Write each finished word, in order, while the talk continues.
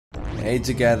Hey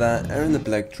together, Aaron the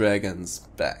Black Dragon's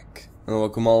back, and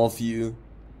welcome all of you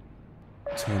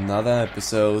to another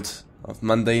episode of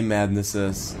Monday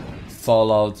Madness's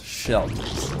Fallout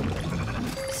Shelters.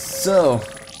 So,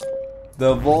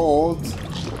 the vault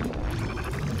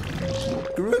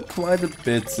grew quite a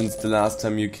bit since the last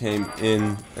time you came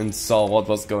in and saw what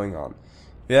was going on.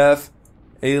 We have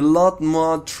a lot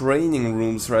more training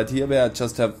rooms right here where I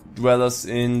just have dwellers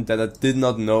in that I did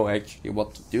not know actually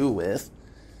what to do with.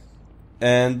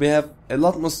 And we have a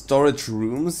lot more storage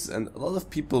rooms and a lot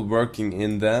of people working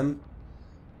in them.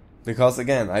 Because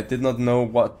again, I did not know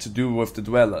what to do with the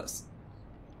dwellers.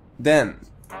 Then,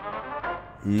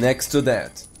 next to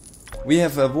that, we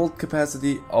have a vault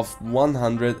capacity of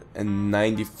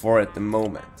 194 at the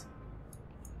moment.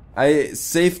 I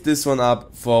saved this one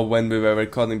up for when we were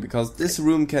recording because this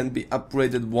room can be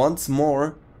upgraded once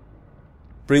more,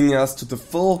 bringing us to the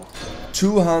full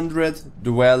 200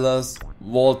 dwellers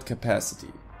vault capacity.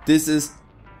 This is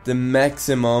the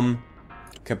maximum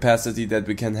capacity that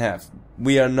we can have.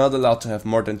 We are not allowed to have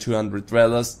more than 200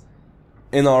 dwellers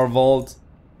in our vault.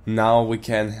 Now we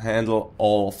can handle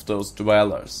all of those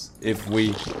dwellers if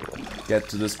we get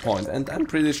to this point, and I'm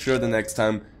pretty sure the next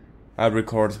time I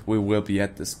record we will be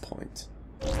at this point.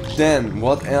 Then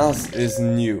what else is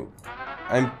new?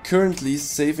 I'm currently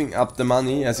saving up the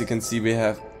money. As you can see, we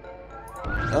have...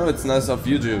 Oh, it's nice of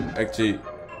you to actually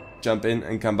jump in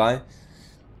and come by.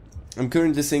 I'm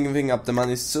currently saving up the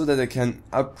money so that I can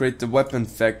upgrade the weapon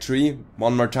factory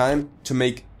one more time to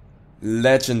make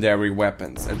legendary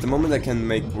weapons. At the moment I can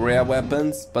make rare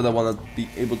weapons, but I want to be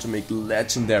able to make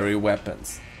legendary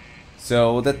weapons.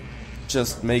 So that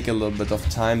just make a little bit of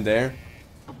time there.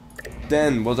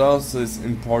 Then what also is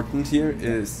important here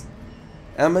is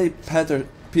Emily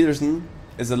Peterson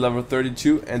is a level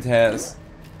 32 and has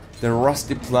the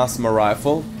rusty plasma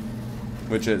rifle,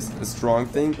 which is a strong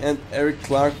thing, and Eric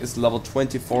Clark is level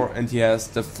 24 and he has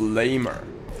the flamer.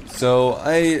 So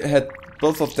I had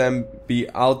both of them be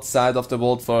outside of the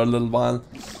vault for a little while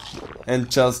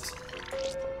and just...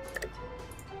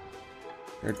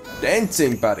 You're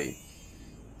dancing, buddy!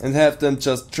 And have them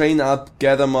just train up,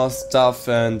 gather more stuff,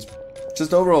 and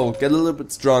just overall get a little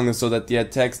bit stronger so that the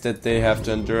attacks that they have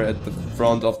to endure at the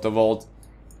front of the vault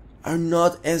are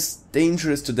not as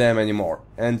dangerous to them anymore.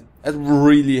 And it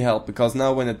really helped, because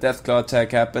now when a Deathclaw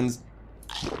attack happens,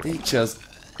 they just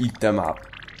eat them up.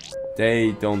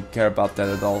 They don't care about that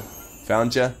at all.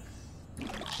 Found ya?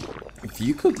 If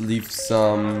you could leave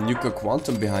some nuclear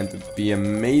quantum behind, it'd be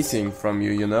amazing from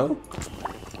you, you know?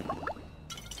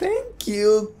 Thank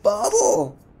you,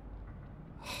 Bottle!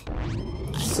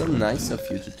 So nice of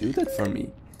you to do that for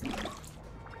me.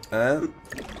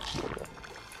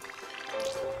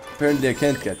 Apparently I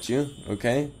can't get you,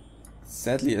 okay?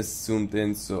 Sadly I zoomed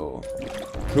in, so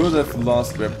could have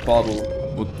lost where Bottle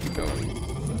would be going.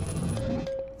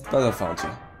 But I found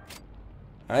you.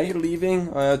 Are you leaving,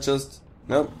 or just...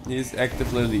 Nope, he's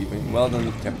actively leaving. Well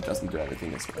then, Cap doesn't do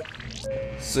anything as well.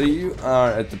 So you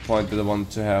are at the point that I want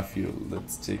to have you.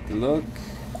 Let's take a look.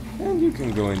 And you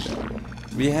can go in there.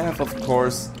 We have, of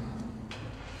course,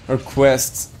 our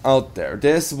quests out there.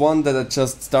 There's one that I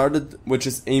just started, which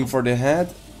is Aim for the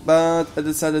Head. But I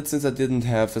decided, since I didn't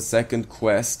have a second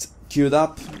quest queued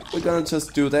up, we're gonna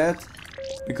just do that.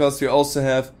 Because we also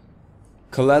have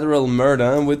Collateral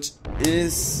Murder, which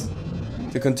is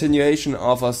the continuation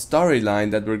of a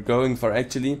storyline that we're going for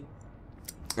actually.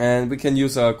 And we can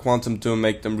use our quantum to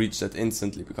make them reach that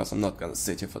instantly, because I'm not gonna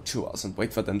sit here for 2 hours and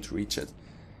wait for them to reach it.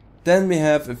 Then we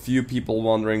have a few people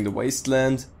wandering the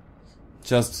wasteland,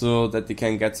 just so that they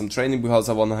can get some training, because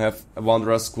I want to have a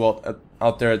wanderer squad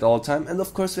out there at all time. And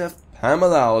of course we have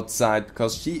Pamela outside,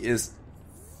 because she is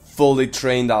fully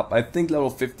trained up. I think level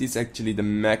 50 is actually the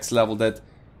max level that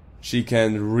she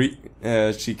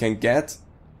can get.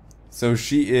 So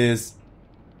she is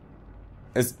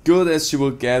as good as she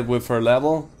will get with her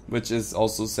level, which is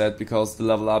also sad because the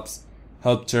level ups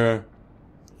helped her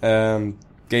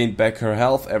gain back her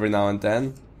health every now and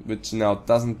then, which now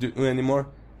doesn't do anymore.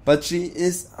 But she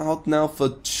is out now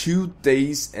for 2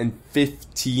 days and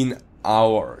 15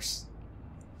 hours.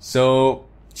 So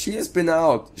she has been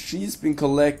out. She's been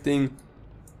collecting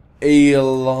a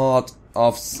lot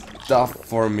of stuff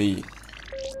for me.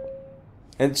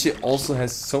 And she also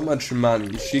has so much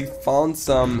money. She found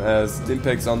some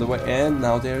stimpaks on the way, and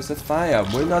now there's a fire.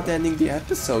 We're not ending the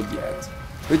episode yet.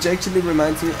 Which actually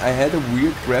reminds me, I had a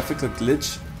weird graphical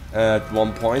glitch at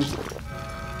one point,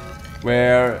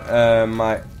 where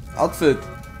my outfit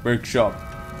workshop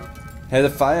had a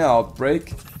fire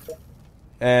outbreak,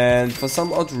 and for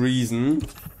some odd reason,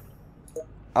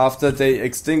 after they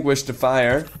extinguished the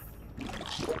fire,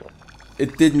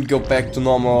 it didn't go back to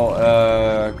normal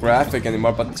graphic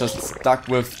anymore, but just stuck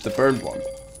with the burned one.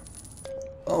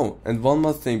 Oh, and one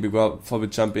more thing before we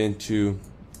jump into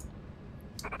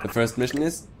the first mission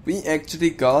is we actually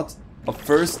got a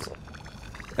first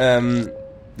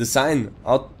design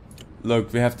out.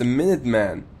 Look, we have the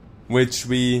Minuteman, which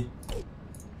we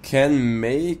can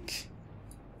make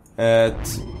at,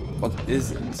 what is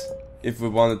it? If we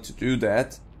wanted to do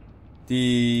that,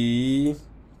 the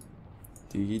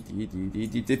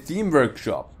theme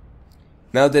workshop.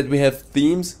 Now that we have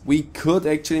themes, we could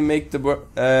actually make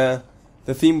the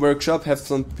theme workshop, have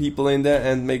some people in there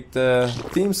and make the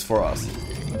themes for us.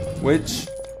 Which,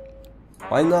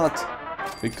 why not?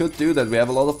 We could do that. We have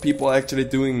a lot of people actually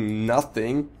doing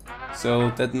nothing,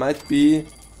 so that might be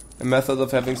a method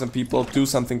of having some people do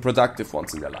something productive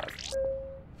once in their life.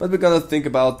 But we're gonna think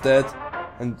about that,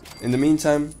 and in the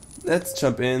meantime, let's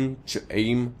jump in to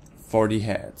aim for the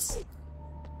heads.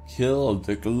 Kill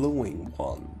the glowing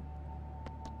one.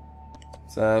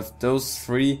 So I have those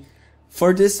three.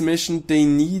 For this mission they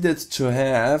needed to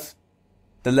have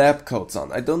the lab coats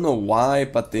on. I don't know why,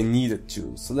 but they needed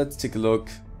to. So let's take a look.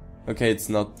 Okay, it's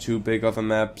not too big of a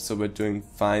map, so we're doing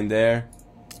fine there.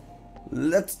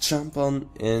 Let's jump on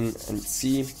in and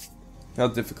see how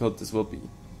difficult this will be.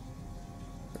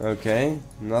 Okay,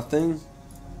 nothing.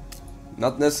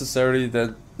 Not necessarily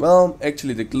that. Well,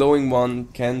 actually the glowing one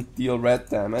can deal red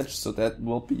damage, so that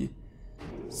will be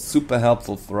super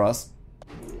helpful for us.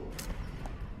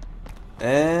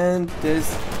 And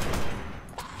this...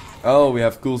 Oh, we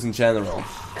have ghouls in general.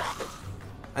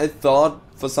 I thought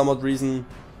for some odd reason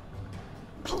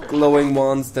glowing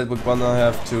ones that we're gonna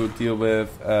have to deal with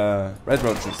red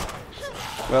roaches.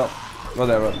 Well,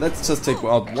 whatever. Let's just take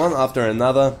out one after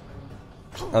another.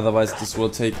 Otherwise this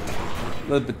will take a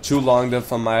little bit too long there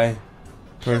for my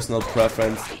personal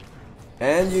preference.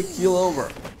 And you keel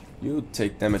over. You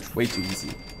take damage way too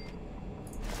easy.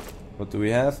 What do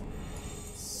we have?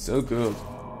 So good.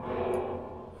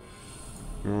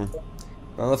 None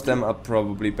of them are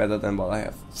probably better than what I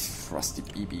have. Frosty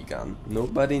BB gun.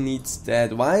 Nobody needs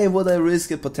that. Why would I risk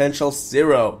a potential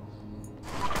 0?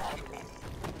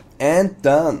 And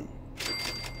done.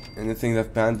 Anything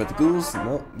left behind but the ghouls?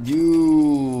 No.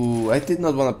 You. I did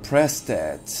not want to press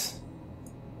that.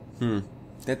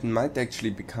 That might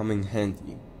actually be coming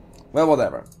handy. Well,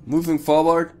 whatever. Moving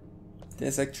forward,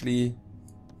 there's actually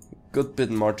a good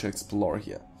bit more to explore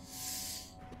here.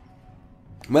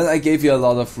 Well, I gave you a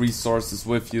lot of resources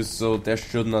with you, so there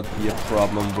should not be a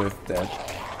problem with that.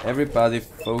 Everybody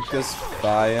focus,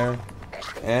 fire,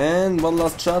 and one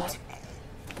last shot.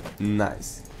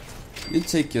 Nice. You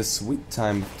take your sweet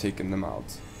time taking them out.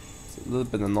 It's a little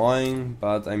bit annoying,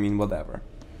 but I mean whatever.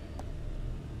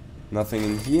 Nothing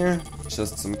in here,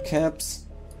 just some caps.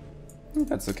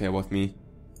 That's okay with me.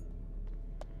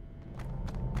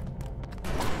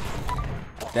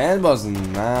 That was a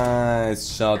nice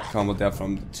shot combo there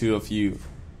from the two of you.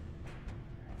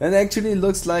 That actually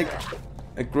looks like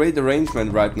a great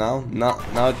arrangement right now. No,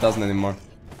 now it doesn't anymore.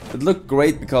 It looked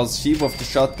great because she with the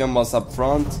shotgun was up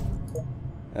front.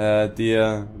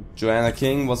 The Joanna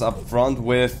King was up front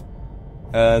with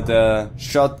the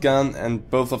shotgun, and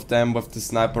both of them with the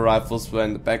sniper rifles were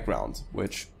in the background,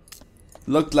 which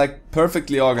looked like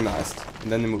perfectly organized. And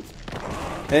then they moved.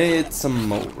 Hey, it's some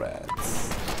mole rats.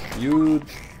 You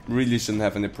really shouldn't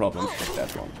have any problems with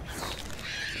that one.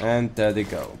 And there they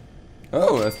go.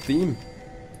 Oh, a theme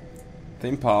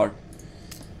part.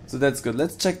 So that's good.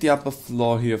 Let's check the upper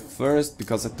floor here first,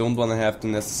 because I don't want to have to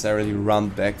necessarily run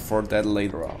back for that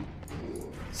later on.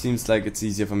 Seems like it's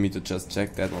easier for me to just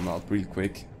check that one out real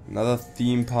quick. Another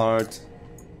theme part.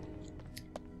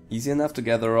 Easy enough to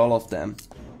gather all of them.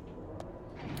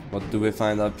 What do we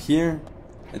find up here?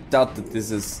 I doubt that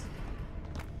this is...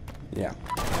 Yeah.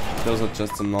 Those are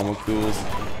just some normal ghouls.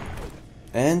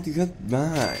 And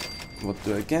goodbye. What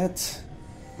do I get?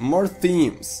 More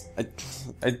themes. I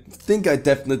think I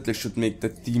definitely should make the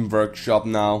theme workshop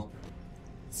now.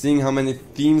 Seeing how many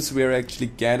themes we're actually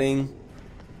getting,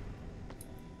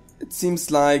 it seems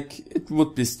like it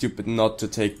would be stupid not to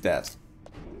take that.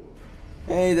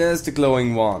 Hey, there's the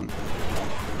glowing one.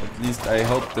 At least I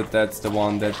hope that that's the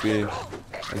one that we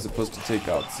are supposed to take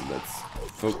out. So let's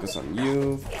focus on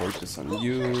you, focus on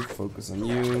you, focus on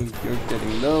you. You're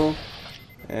getting low.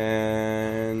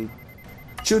 And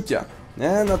shoot ya.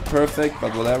 Yeah, not perfect,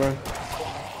 but whatever.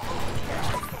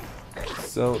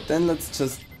 So then let's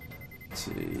just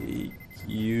take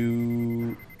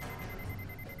you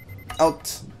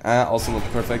out. Also not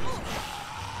perfect.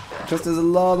 Because there's a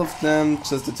lot of them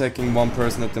just attacking one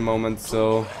person at the moment,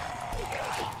 so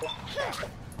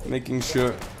making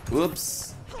sure...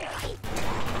 Whoops.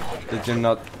 that you're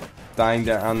not dying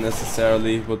there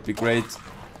unnecessarily would be great.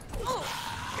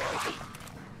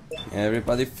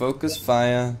 Everybody focus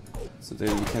fire, so that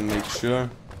we can make sure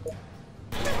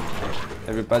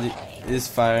everybody is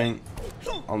firing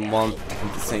on one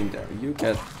and the same there. You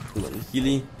get a little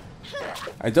healy.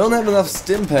 I don't have enough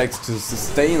stim packs to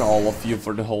sustain all of you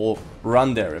for the whole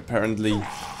run there, apparently.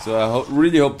 So I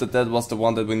really hope that that was the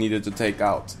one that we needed to take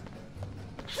out.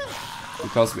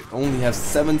 Because we only have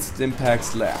 7 stim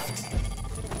packs left.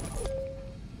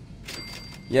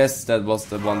 Yes, that was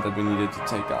the one that we needed to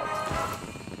take out.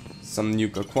 Some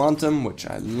nuclear quantum, which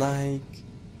I like.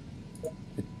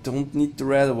 I don't need the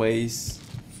radaways.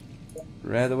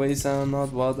 Radaways are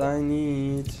not what I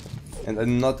need. And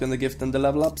I'm not gonna give them the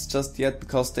level ups just yet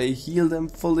because they heal them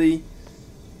fully.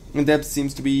 And that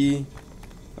seems to be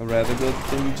a rather good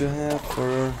thing to have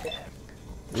for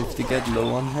if they get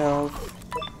low on health.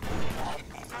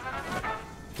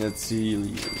 Let's heal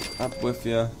you up with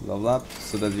you, level up,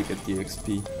 so that you get the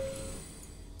XP.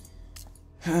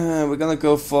 We're gonna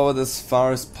go forward as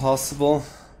far as possible.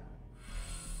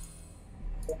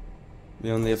 We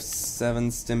only have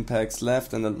 7 stim packs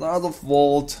left and a lot of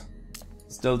vault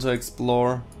still to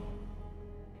explore.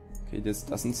 Okay, this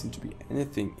doesn't seem to be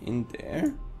anything in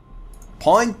there.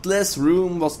 Pointless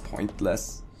room was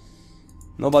pointless.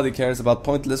 Nobody cares about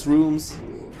pointless rooms.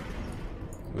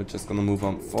 We're just gonna move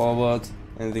on forward.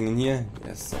 Anything in here?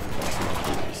 Yes, of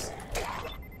course.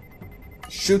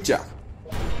 Shoot ya!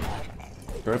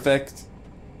 Perfect.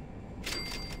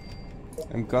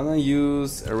 I'm gonna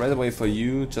use a radaway for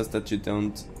you, just that you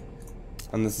don't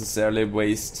unnecessarily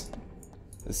waste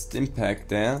a stim pack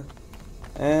there.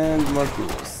 And more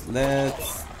ghouls.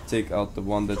 Let's take out the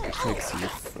one that attacks you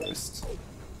first.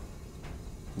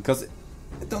 Because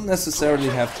I don't necessarily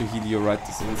have to heal you right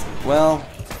this instant. Well,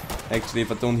 actually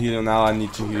if I don't heal you now, I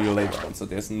need to heal you later on. So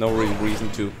there's no real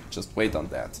reason to just wait on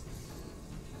that.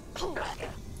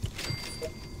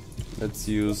 Let's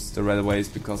use the radaways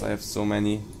because I have so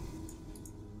many.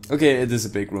 Okay, it is a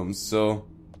big room, so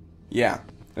yeah.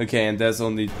 Okay, and there's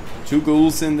only 2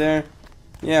 ghouls in there.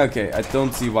 Yeah, okay, I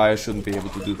don't see why I shouldn't be able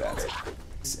to do that.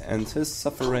 And his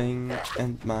suffering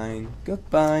and mine.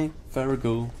 Goodbye,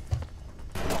 Farragut.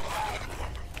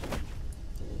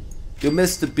 You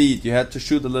missed the beat, you had to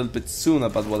shoot a little bit sooner,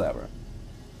 but whatever.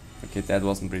 Okay, that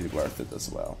wasn't really worth it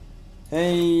as well.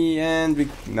 Hey, and we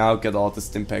now get all the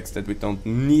stim packs that we don't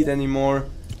need anymore.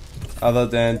 Other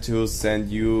than to send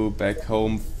you back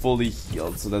home fully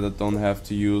healed, so that I don't have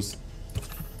to use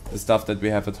the stuff that we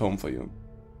have at home for you.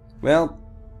 Well,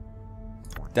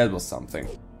 that was something.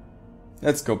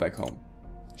 Let's go back home,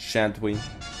 shan't we?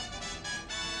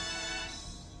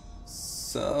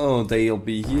 So, they'll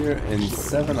be here in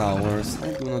 7 hours.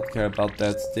 I do not care about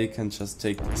that, they can just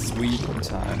take sweet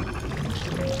time.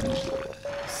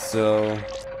 So,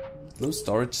 low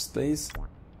storage space?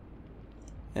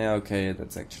 Yeah, okay,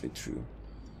 that's actually true.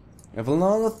 I have a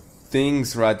lot of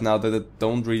things right now that I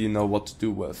don't really know what to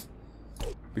do with.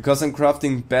 Because I'm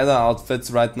crafting better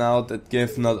outfits right now that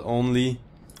give not only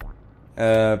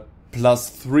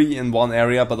 +3 in one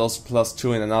area, but also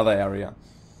 +2 in another area.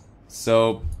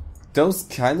 So, those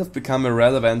kind of become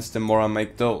irrelevant the more I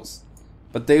make those.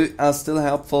 But they are still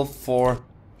helpful for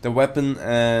the weapon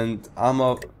and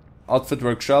armor outfit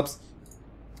workshops,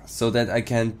 so that I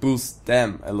can boost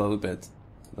them a little bit.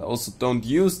 I also don't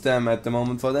use them at the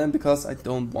moment for them because I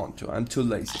don't want to. I'm too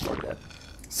lazy for that.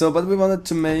 So, but we wanted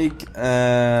to make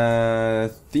a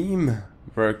theme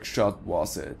workshop,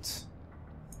 was it?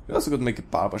 We also could make a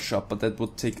barber shop, but that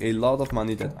would take a lot of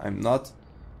money that I'm not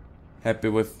happy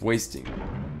with wasting.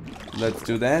 Let's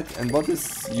do that. And what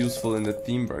is useful in the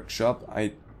theme workshop?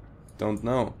 I don't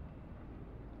know.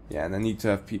 Yeah, and I need to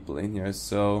have people in here,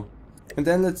 so... And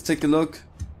then let's take a look.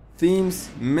 Themes,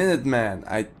 Minuteman.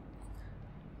 I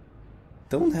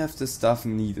don't have the stuff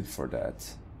needed for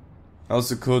that. I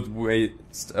also could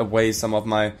waste away some of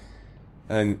my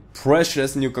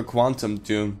precious nuclear quantum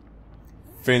to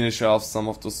finish off some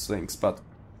of those things, but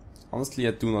honestly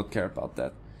I do not care about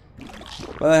that.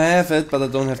 Well, I have it, but I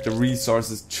don't have the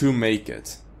resources to make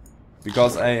it.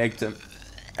 Because I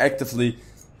actively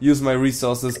use my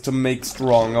resources to make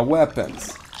stronger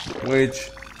weapons. Which,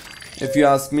 if you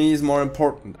ask me, is more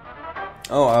important.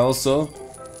 Oh, I also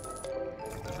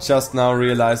just now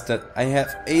realized that I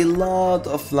have a lot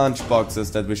of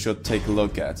lunchboxes that we should take a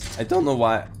look at. I don't know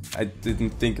why I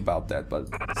didn't think about that, but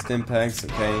stim packs,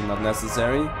 okay, not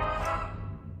necessary.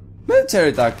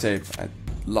 Military duct tape, I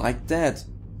like that.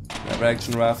 Lever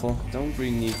action rifle, don't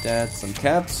really need that. Some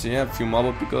caps, yeah, a few more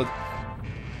would be good.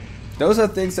 Those are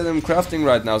things that I'm crafting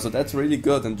right now, so that's really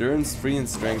good. Endurance 3 and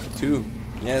strength 2,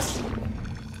 yes.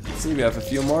 Let's see, we have a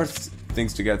few more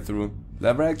things to get through.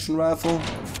 Lever action rifle,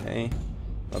 okay.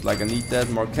 Not like I need that.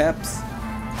 More caps.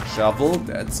 Shovel,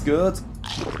 that's good.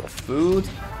 Food.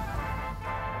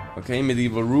 Okay,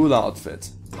 medieval rule outfit.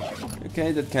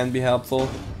 Okay, that can be helpful.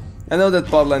 I know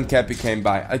that bottle and cappy came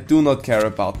by. I do not care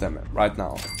about them right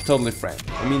now. Totally frank.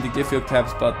 I mean, they give you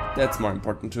caps, but that's more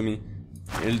important to me.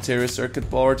 Military circuit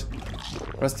board.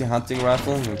 Rusty hunting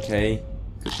rifle. Okay,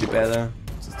 could be better.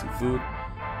 Just some food.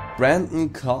 Brandon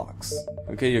Cox.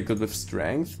 Okay, you're good with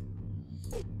strength.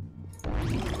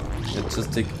 Let's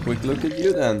just take a quick look at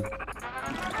you then.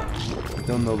 I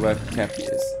don't know where Cappy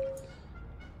is.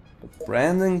 But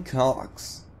Brandon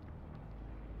Cox.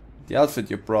 The outfit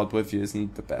you brought with you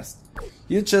isn't the best.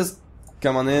 You just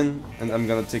come on in and I'm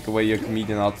gonna take away your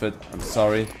comedian outfit. I'm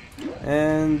sorry.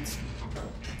 And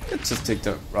let's just take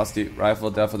the rusty rifle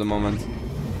there for the moment.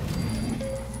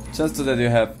 Just so that you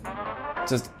have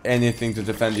just anything to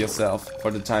defend yourself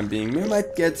for the time being. We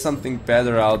might get something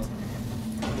better out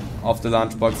of the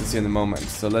lunchboxes here in a moment.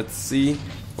 So let's see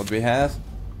what we have.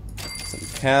 Some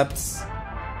caps.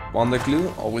 Wonder glue.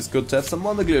 Always good to have some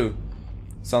wonder glue.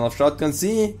 Son of shotgun.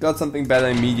 See? Got something better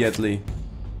immediately.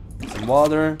 Some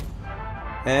water.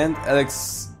 And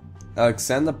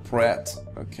Alexander Pratt.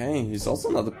 Okay, he's also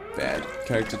not a bad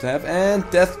character to have. And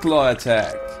Deathclaw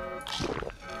attack.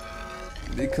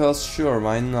 Because sure,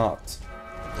 why not?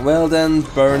 Well then,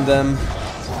 burn them.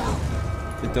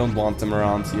 We don't want them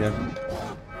around here.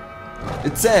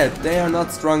 It's sad, they are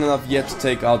not strong enough yet to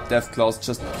take out Deathclaws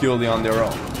just purely on their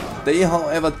own. They,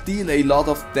 however, deal a lot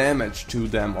of damage to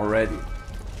them already.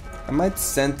 I might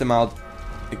send them out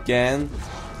again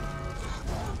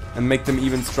and make them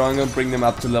even stronger, bring them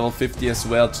up to level 50 as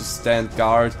well to stand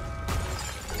guard.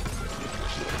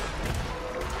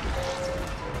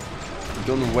 I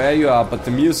don't know where you are, but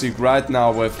the music right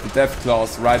now with the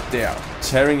Deathclaws right there,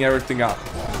 tearing everything up.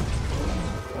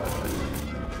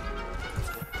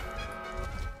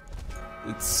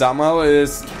 It somehow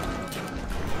is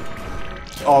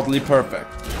oddly perfect.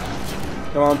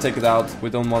 Come on, take it out. We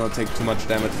don't want to take too much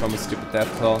damage from a stupid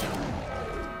Deathclaw.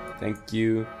 Thank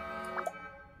you.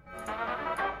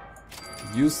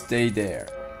 You stay there.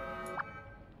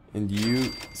 And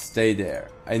you stay there.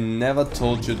 I never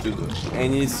told you to do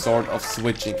any sort of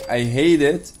switching. I hate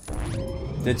it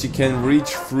that you can reach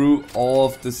through all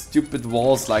of the stupid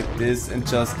walls like this and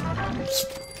just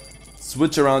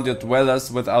switch around your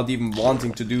dwellers without even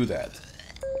wanting to do that.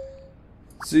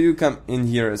 So you come in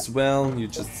here as well, you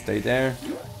just stay there.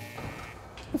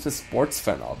 With a sports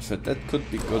fan outfit, that could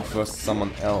be good for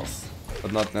someone else,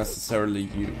 but not necessarily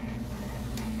you.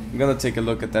 I'm gonna take a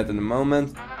look at that in a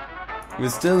moment. We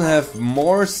still have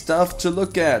more stuff to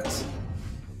look at.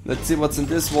 Let's see what's in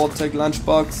this Vault-Tec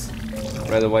lunchbox.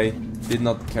 Right away, did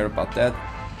not care about that.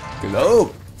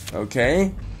 Globe!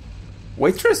 Okay.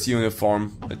 Waitress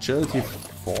uniform. Agility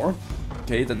 4.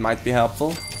 Okay, that might be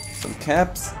helpful. Some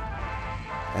caps.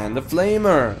 And a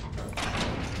flamer.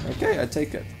 Okay, I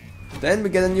take it. Then we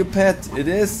get a new pet. It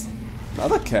is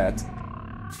another cat.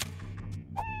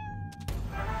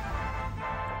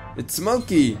 It's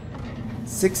Smokey.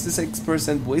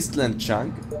 66% wasteland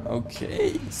chunk.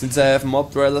 Okay. Since I have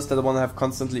mob dwellers that I want to have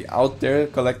constantly out there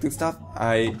collecting stuff,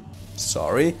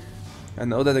 sorry. I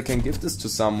know that I can give this to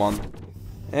someone.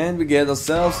 And we get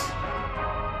ourselves...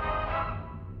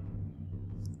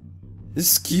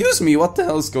 Excuse me, what the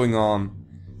hell is going on?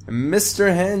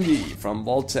 Mr. Handy from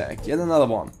Vault-Tec, yet another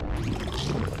one.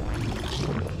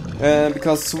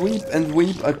 Because Sweep and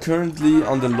Weep are currently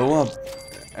on the lower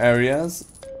areas.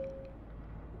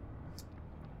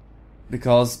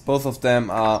 Because both of them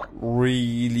are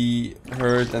really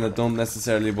hurt and I don't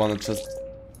necessarily want to just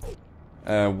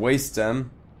waste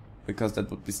them. Because that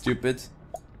would be stupid.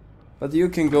 But you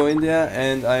can go in there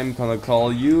and I'm gonna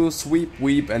call you Sweep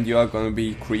Weep and you are gonna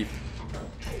be Creep.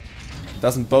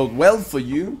 Doesn't bode well for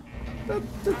you, but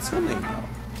that's winning now.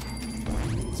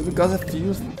 So we got a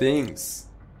few things.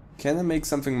 Can I make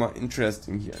something more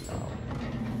interesting here now?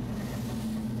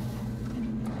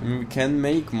 I mean, we can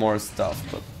make more stuff,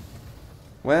 but...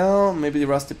 Well, maybe the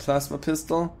rusty plasma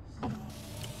pistol.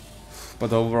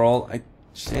 But overall, I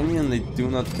genuinely do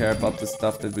not care about the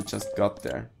stuff that we just got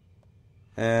there.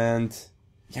 And...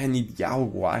 yeah, I need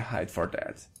macawry hide for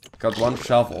that. Got one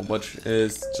shovel, which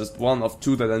is just one of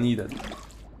two that I needed.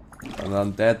 And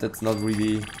on that, that's not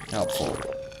really helpful.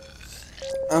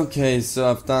 Okay, so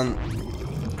I've done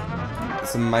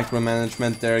some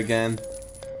micromanagement there again.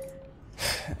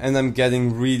 And I'm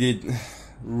getting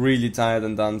really tired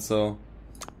and done, so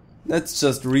let's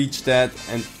just reach that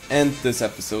and end this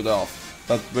episode off.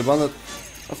 But we wanna,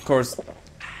 of course,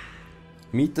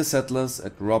 meet the settlers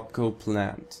at Robco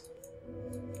plant.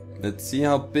 Let's see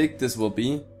how big this will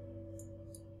be.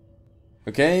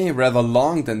 Okay, rather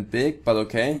long than big, but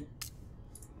okay.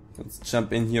 Let's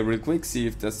jump in here real quick, see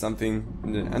if there's something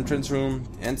in the entrance room.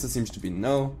 The answer seems to be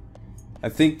no. I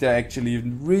think there actually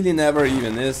really never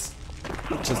even is.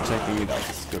 Just checking it out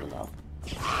is good enough.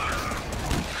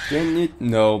 Do I need...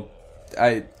 No.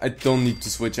 I don't need to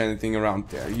switch anything around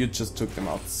there. You just took them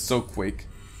out so quick.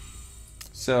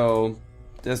 So,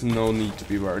 there's no need to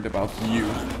be worried about you.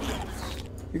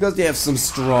 Because they have some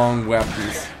strong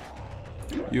weapons.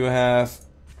 You have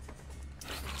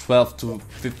 12 to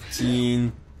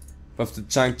 15 with the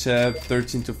chunk jet,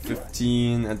 13 to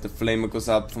 15, and the flamer goes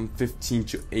up from 15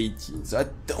 to 18. So I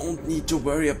don't need to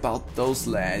worry about those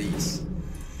laddies.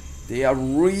 They are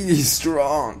really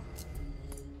strong.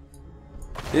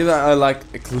 They are like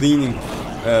a cleaning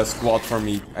squad for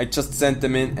me. I just send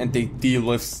them in and they deal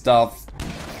with stuff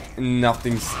and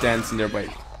nothing stands in their way.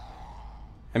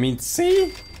 I mean,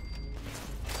 see?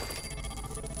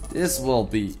 This will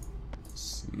be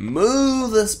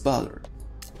smooth as butter.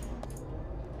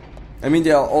 I mean,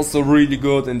 they are also really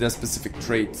good in their specific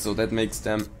traits, so that makes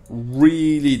them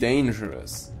really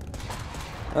dangerous.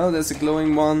 Oh, there's a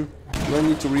glowing one. Do I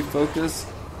need to refocus?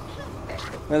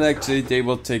 Well, actually, they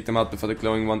will take them out before the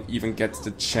glowing one even gets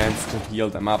the chance to heal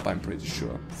them up, I'm pretty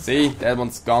sure. See? That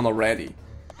one's gone already.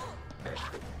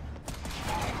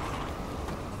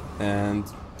 And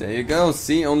there you go.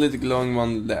 See? Only the glowing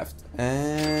one left.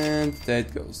 And there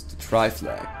it goes. The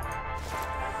tri-flag.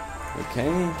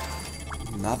 Okay.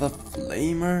 Another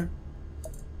flamer.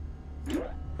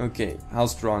 Okay, how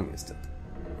strong is that?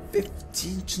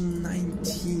 15 to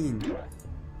 19.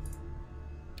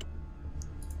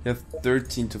 You have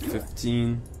 13 to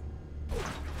 15.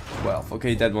 12.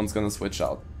 Okay, that one's gonna switch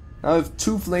out. Now I have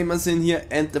 2 flamers in here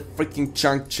and the freaking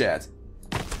chunk chat.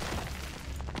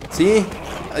 See?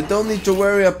 I don't need to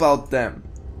worry about them.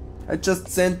 I just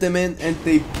send them in and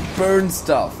they burn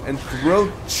stuff and throw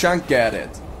chunk at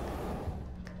it.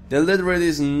 There literally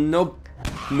is no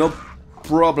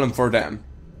problem for them.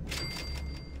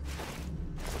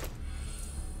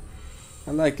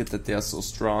 I like it that they are so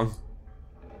strong.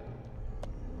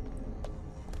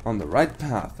 On the right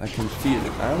path, I can feel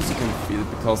it. I also can feel it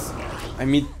because, I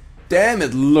mean, damn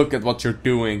it, look at what you're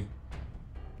doing.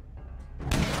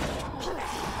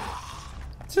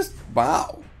 Just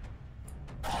wow.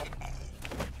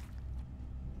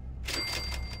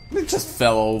 It just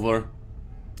fell over.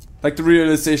 Like the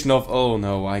realization of, oh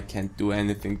no, I can't do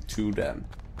anything to them.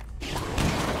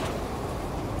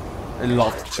 I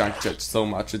love the chunk jet so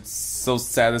much. It's so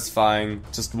satisfying.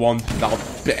 Just one loud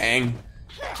bang.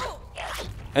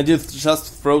 And you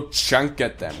just throw chunk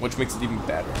at them, which makes it even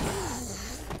better.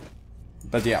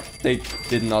 But yeah, they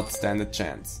did not stand a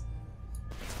chance.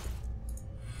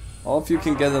 All of you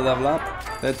can get a level up.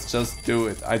 Let's just do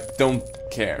it. I don't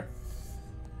care.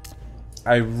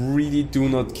 I really do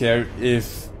not care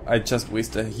if I just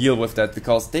waste a heal with that,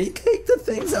 because they take the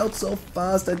things out so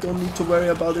fast I don't need to worry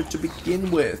about it to begin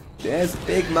with. There's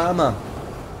Big Mama.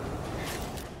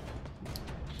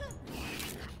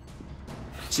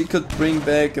 She could bring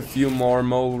back a few more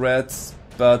mole rats,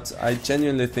 but I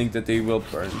genuinely think that they will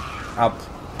burn up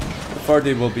before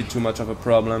they will be too much of a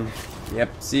problem.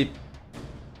 Yep, see?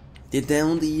 They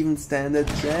don't even stand a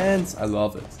chance. I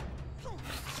love it.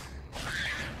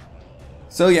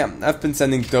 So yeah, I've been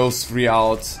sending those 3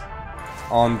 out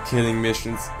on killing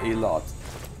missions a lot.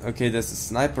 Okay, there's a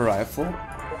sniper rifle.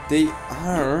 They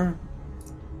are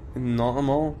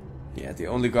normal. Yeah, they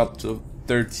only got to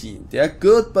 13. They are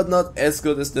good, but not as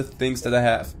good as the things that I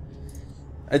have.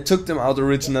 I took them out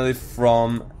originally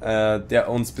from their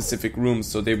own specific rooms,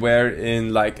 so they were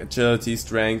in like agility,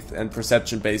 strength and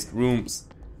perception based rooms.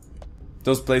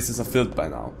 Those places are filled by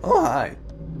now. Oh hi!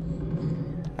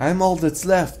 I'm all that's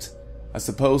left. I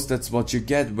suppose that's what you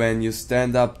get when you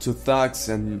stand up to thugs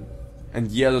and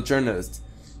yellow journalists.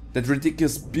 That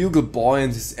ridiculous bugle boy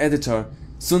and his editor.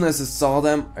 Soon as I saw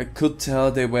them, I could tell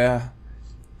they were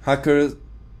hucksters?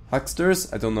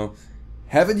 I don't know.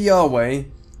 Have it your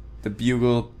way, the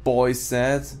bugle boy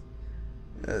said.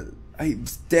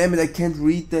 Damn it, I can't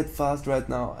read that fast right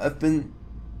now. I've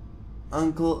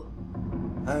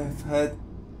had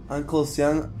uncles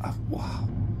young. Wow.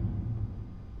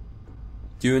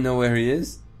 Do you know where he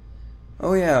is?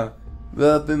 Oh yeah,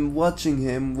 well, I've been watching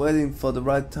him, waiting for the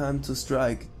right time to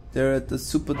strike. They're at the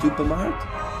super duper mart.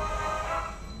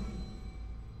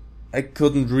 I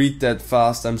couldn't read that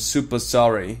fast, I'm super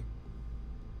sorry.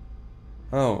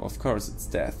 Oh, of course it's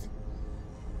death.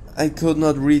 I could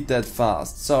not read that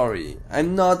fast, sorry.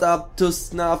 I'm not up to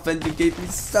snuff and you gave me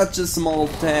such a small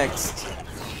text.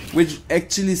 Which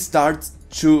actually starts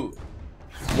to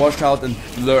wash out and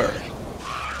blur.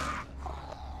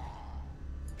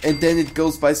 And then it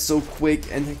goes by so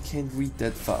quick and I can't read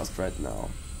that fast right now.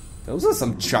 Those are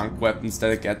some junk weapons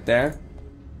that I get there.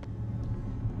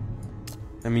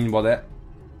 I mean, what?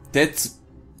 That's...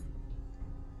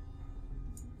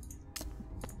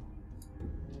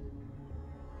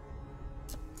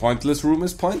 Pointless room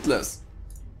is pointless.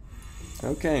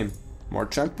 Okay, more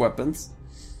junk weapons.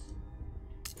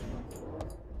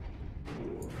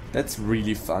 That's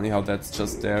really funny how that's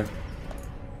just there.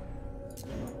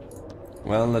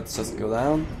 Well, let's just go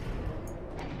down.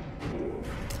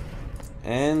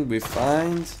 And we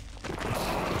find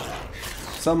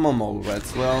some more mole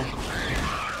rats. Well,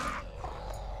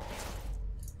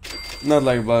 not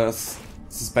like I was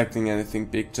suspecting anything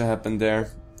big to happen there.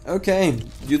 Okay,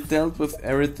 you dealt with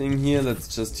everything here.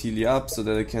 Let's just heal you up so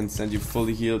that I can send you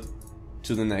fully healed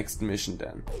to the next mission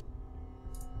then.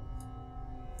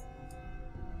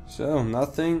 So,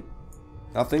 nothing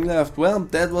left. Well,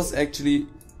 that was actually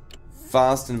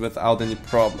fast and without any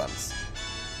problems.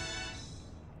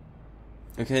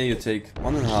 Okay, you take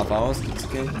 1.5 hours, that's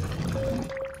okay.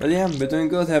 But yeah, we're doing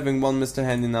good, having one Mr.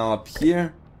 Handy now up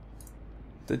here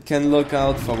that can look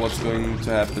out for what's going to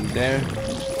happen there.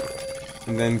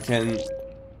 And then can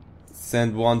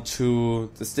send one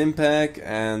to the stim pack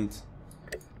and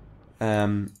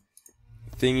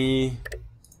thingy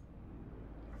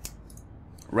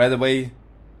right away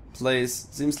place.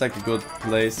 Seems like a good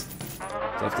place to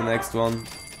have the next one.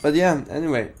 But yeah,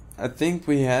 anyway, I think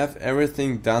we have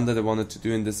everything done that I wanted to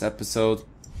do in this episode.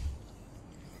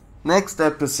 Next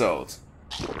episode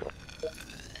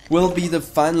will be the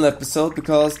final episode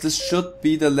because this should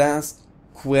be the last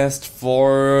quest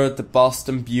for the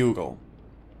Boston Bugle.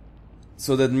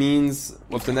 So that means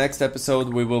with the next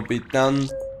episode we will be done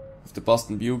with the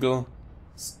Boston Bugle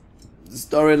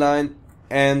storyline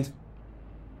and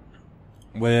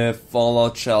with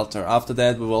Fallout Shelter. After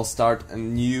that we will start a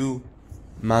new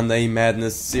Monday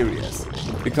Madness series.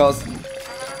 Because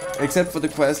except for the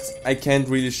quests I can't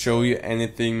really show you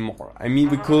anything more. I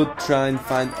mean, we could try and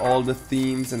find all the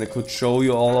themes and I could show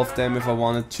you all of them if I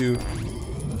wanted to.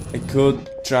 I could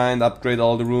try and upgrade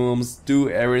all the rooms, do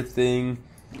everything.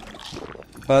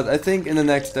 But I think in the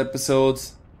next episode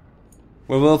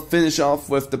we will finish off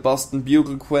with the Boston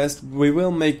Bugle quest. We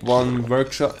will make one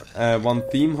workshop, one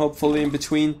theme hopefully in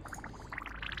between.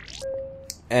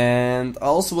 And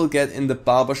also we'll get in the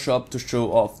barbershop to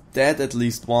show off that at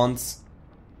least once.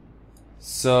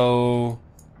 So,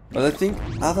 but I think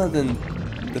other than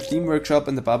the theme workshop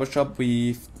and the barbershop,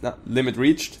 we've limit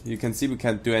reached. You can see we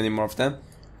can't do any more of them.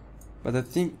 But I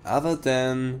think other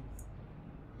than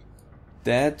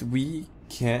that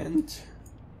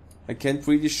I can't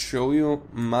really show you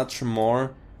much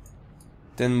more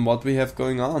than what we have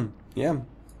going on. Yeah.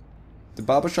 The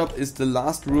barbershop is the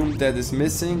last room that is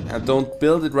missing. I don't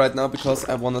build it right now because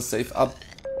I want to save up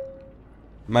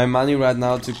my money right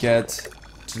now to get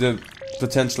to the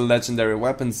potential legendary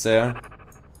weapons there.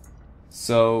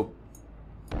 So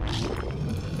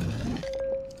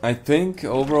I think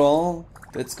overall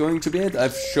that's going to be it.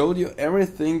 I've showed you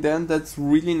everything then that's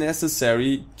really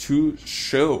necessary to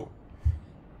show.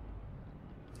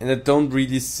 And I don't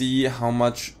really see how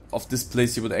much of this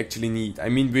place you would actually need. I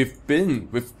mean, we've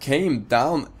came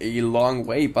down a long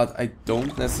way, but I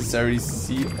don't necessarily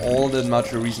see all that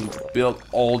much a reason to build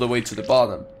all the way to the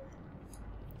bottom.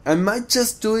 I might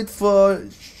just do it for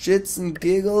shits and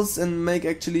giggles and make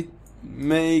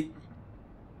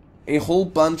a whole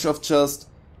bunch of just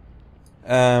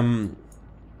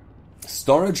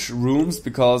storage rooms,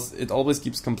 because it always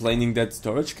keeps complaining that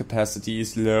storage capacity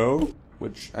is low,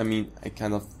 which I mean I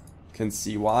kind of can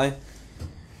see why.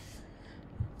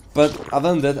 But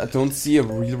other than that, I don't see a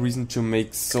real reason to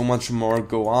make so much more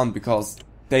go on, because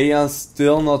they are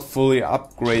still not fully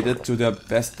upgraded to their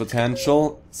best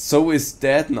potential. So is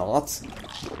that not.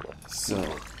 So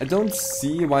I don't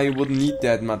see why you wouldn't need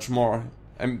that much more.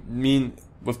 I mean,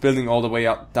 with building all the way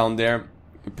up down there,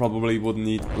 you probably would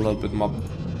need a little bit more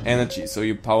energy. So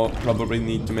you probably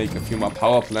need to make a few more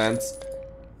power plants.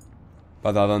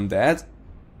 But other than that,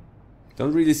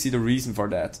 don't really see the reason for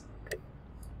that.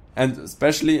 And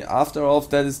especially after all of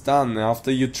that is done,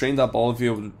 after you trained up all of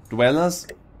your dwellers,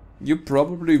 you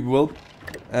probably will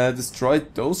destroy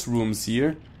those rooms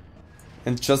here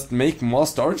and just make more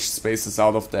storage spaces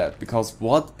out of that. Because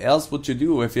what else would you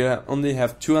do if you only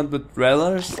have 200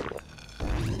 dwellers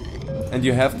and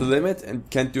you have the limit and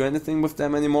can't do anything with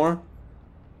them anymore?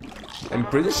 I'm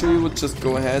pretty sure you would just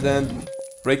go ahead and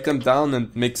break them down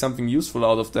and make something useful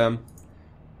out of them.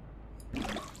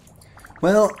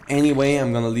 Well, anyway,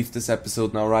 I'm gonna leave this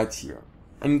episode now right here.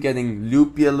 I'm getting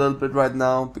loopy a little bit right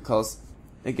now because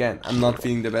again, I'm not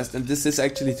feeling the best, and this is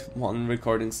actually one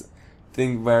recording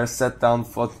thing where I sat down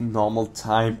for the normal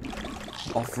time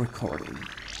of recording.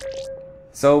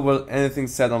 So will anything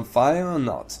set on fire or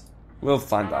not? We'll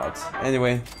find out.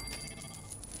 Anyway,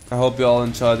 I hope you all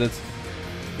enjoyed it.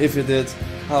 If you did,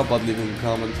 how about leaving a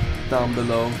comment down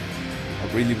below?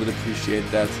 I really would appreciate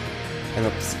that. And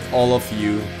I'll see all of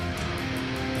you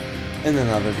in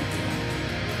another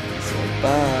video. So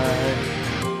bye!